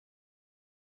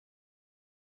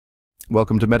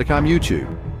Welcome to Medicam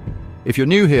YouTube. If you're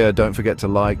new here, don't forget to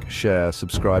like, share,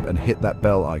 subscribe, and hit that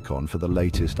bell icon for the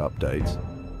latest updates.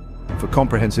 For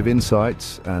comprehensive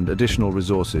insights and additional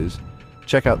resources,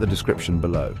 check out the description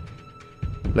below.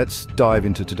 Let's dive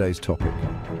into today's topic: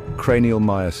 cranial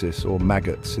myiasis, or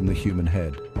maggots in the human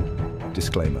head.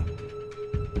 Disclaimer.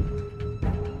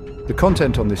 The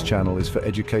content on this channel is for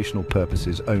educational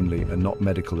purposes only and not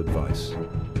medical advice.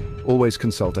 Always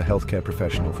consult a healthcare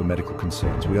professional for medical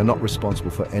concerns. We are not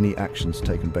responsible for any actions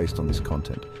taken based on this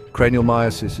content. Cranial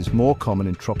myiasis is more common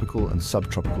in tropical and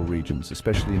subtropical regions,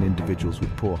 especially in individuals with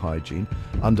poor hygiene,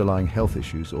 underlying health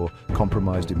issues, or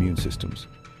compromised immune systems.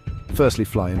 Firstly,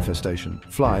 fly infestation.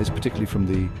 Flies, particularly from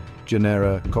the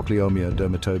genera Cochleomia,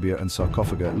 Dermatobia, and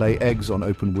Sarcophaga, lay eggs on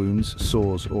open wounds,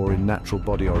 sores, or in natural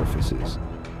body orifices.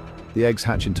 The eggs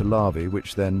hatch into larvae,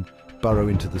 which then burrow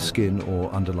into the skin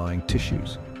or underlying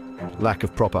tissues. Lack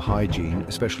of proper hygiene,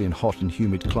 especially in hot and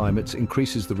humid climates,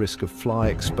 increases the risk of fly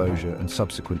exposure and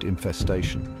subsequent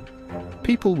infestation.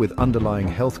 People with underlying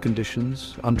health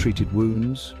conditions, untreated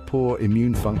wounds, poor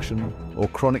immune function, or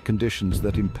chronic conditions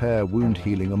that impair wound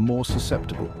healing are more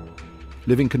susceptible.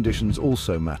 Living conditions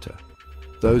also matter.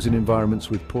 Those in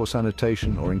environments with poor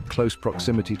sanitation or in close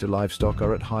proximity to livestock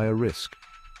are at higher risk.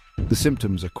 The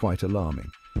symptoms are quite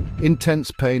alarming.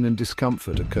 Intense pain and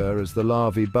discomfort occur as the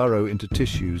larvae burrow into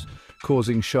tissues,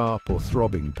 causing sharp or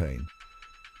throbbing pain.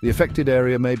 The affected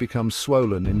area may become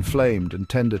swollen, inflamed, and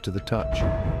tender to the touch.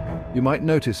 You might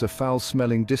notice a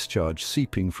foul-smelling discharge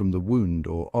seeping from the wound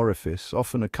or orifice,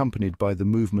 often accompanied by the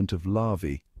movement of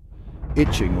larvae.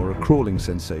 Itching or a crawling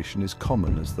sensation is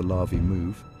common as the larvae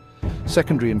move.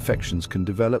 Secondary infections can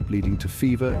develop, leading to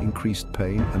fever, increased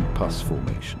pain, and pus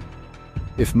formation.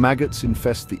 If maggots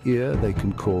infest the ear, they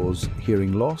can cause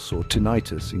hearing loss or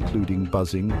tinnitus, including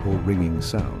buzzing or ringing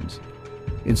sounds.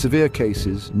 In severe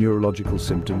cases, neurological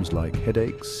symptoms like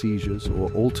headaches, seizures, or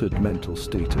altered mental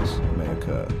status may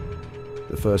occur.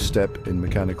 The first step in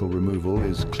mechanical removal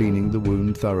is cleaning the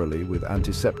wound thoroughly with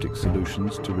antiseptic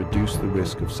solutions to reduce the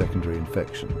risk of secondary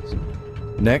infections.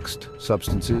 Next,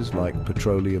 substances like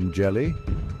petroleum jelly,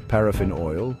 paraffin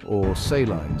oil, or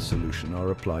saline solution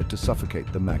are applied to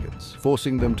suffocate the maggots,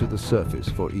 forcing them to the surface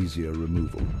for easier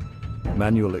removal.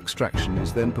 Manual extraction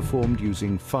is then performed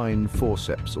using fine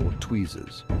forceps or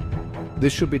tweezers.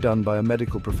 This should be done by a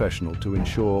medical professional to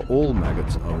ensure all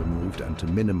maggots are removed and to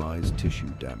minimize tissue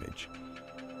damage.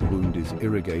 The wound is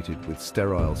irrigated with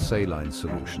sterile saline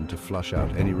solution to flush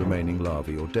out any remaining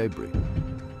larvae or debris.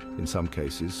 In some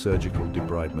cases, surgical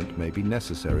debridement may be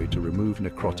necessary to remove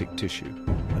necrotic tissue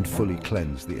and fully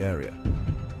cleanse the area.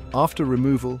 After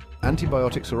removal,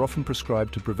 antibiotics are often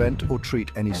prescribed to prevent or treat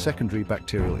any secondary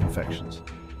bacterial infections.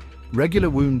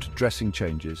 Regular wound dressing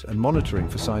changes and monitoring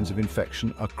for signs of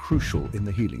infection are crucial in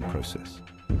the healing process.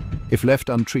 If left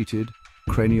untreated,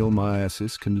 cranial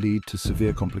myiasis can lead to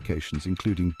severe complications,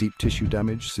 including deep tissue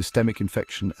damage, systemic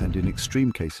infection, and in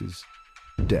extreme cases,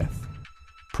 death.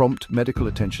 Prompt medical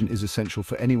attention is essential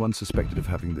for anyone suspected of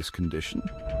having this condition.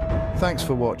 Thanks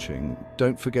for watching.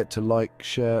 Don't forget to like,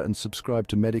 share, and subscribe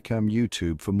to Medicam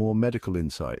YouTube for more medical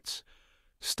insights.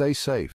 Stay safe.